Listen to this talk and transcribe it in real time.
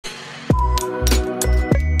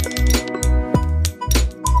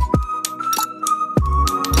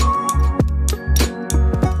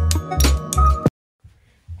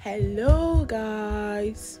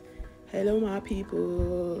Hello my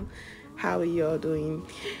people, how are y'all doing?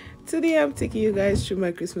 Today I'm taking you guys through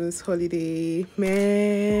my Christmas holiday.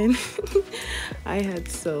 Man, I had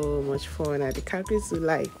so much fun at the Calgary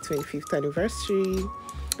Zoolights 25th anniversary.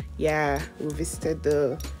 Yeah, we visited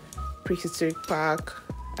the prehistoric park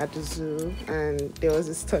at the zoo, and there was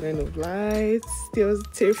a stunning of lights. There was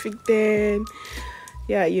a terrific den.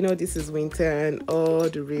 Yeah, you know, this is winter and all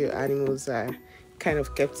the real animals are kind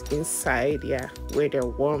of kept inside, yeah, where they're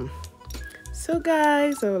warm. So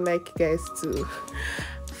guys, I would like you guys to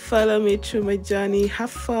follow me through my journey.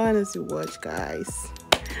 Have fun as you watch, guys.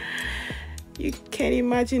 You can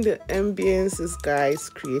imagine the ambience this guys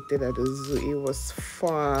created at the zoo. It was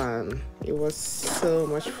fun. It was so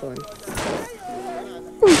much fun.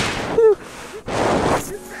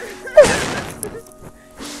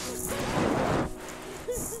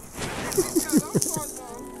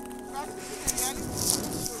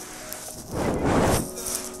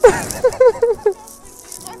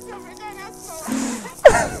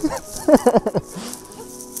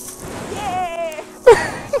 Yeah.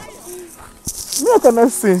 I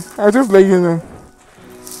cannot see. I'll just let you know.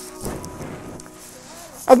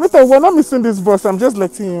 Admit, we're not missing this bus. I'm just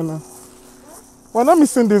letting you know. We're not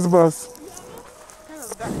missing this bus.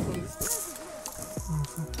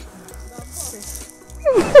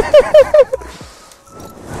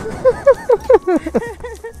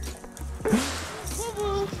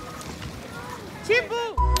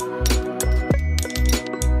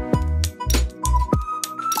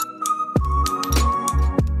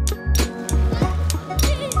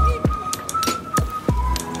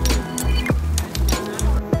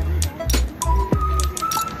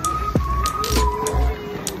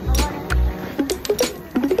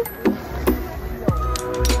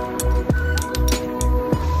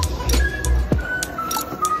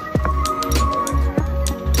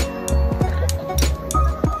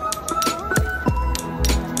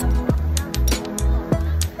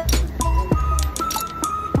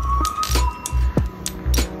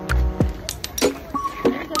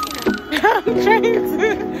 I'm trying to.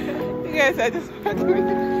 You guys are just watching.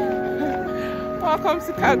 Welcome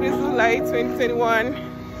to Calgary Zoolights 2021.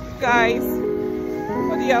 Guys,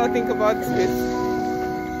 what do y'all think about this?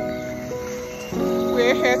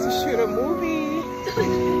 We're here to shoot a movie.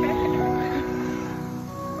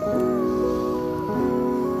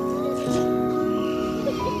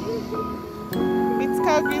 It's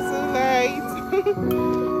Calgary Zoolights.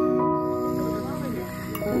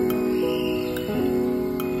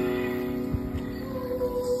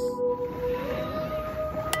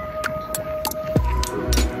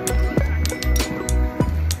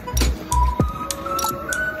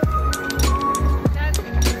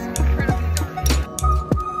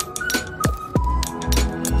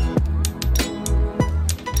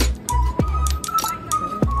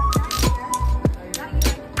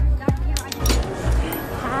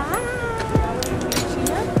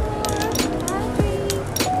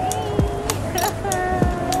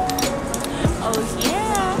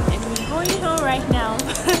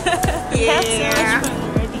 Yeah.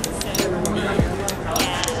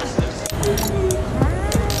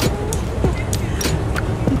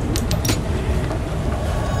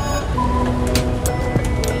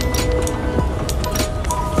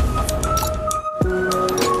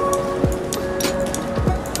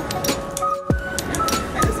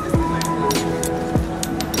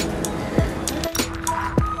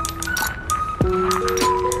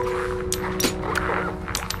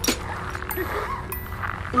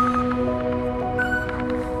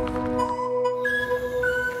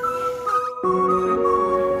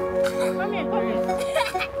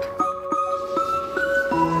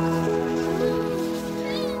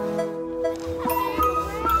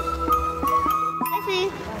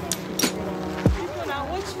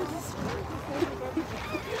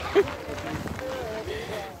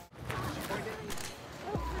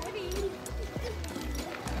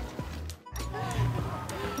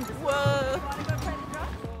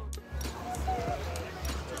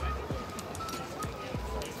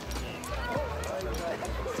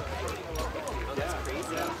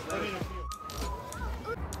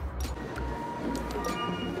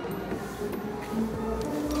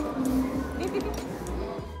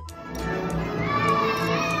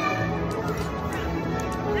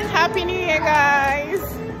 Happy New Year, guys!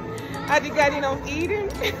 At the Garden of Eden.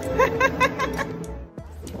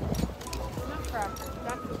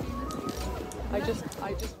 I just.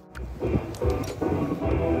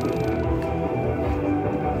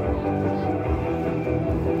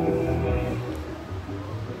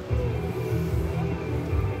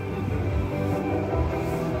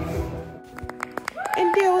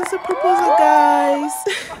 And there was a proposal, guys.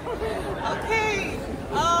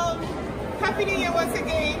 Happy New Year once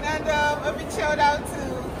again, and a big shout out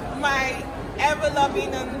to my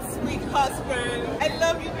ever-loving and sweet husband. I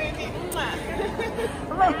love you, baby. Happy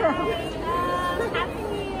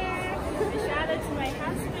New Year. A shout out to my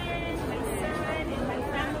husband, my son, and my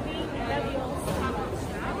family. I love you all so much.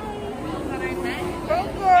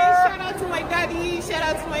 Thank you. And shout out to my daddy, shout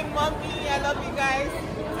out to my mommy. I love you guys.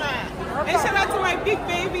 And shout out to my big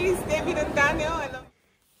babies, David and Daniel. I love you.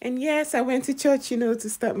 And yes, I went to church, you know, to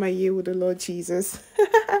start my year with the Lord Jesus.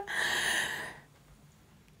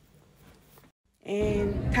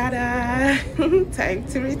 And ta-da! Time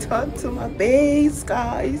to return to my base,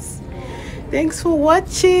 guys. Thanks for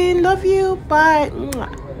watching. Love you. Bye.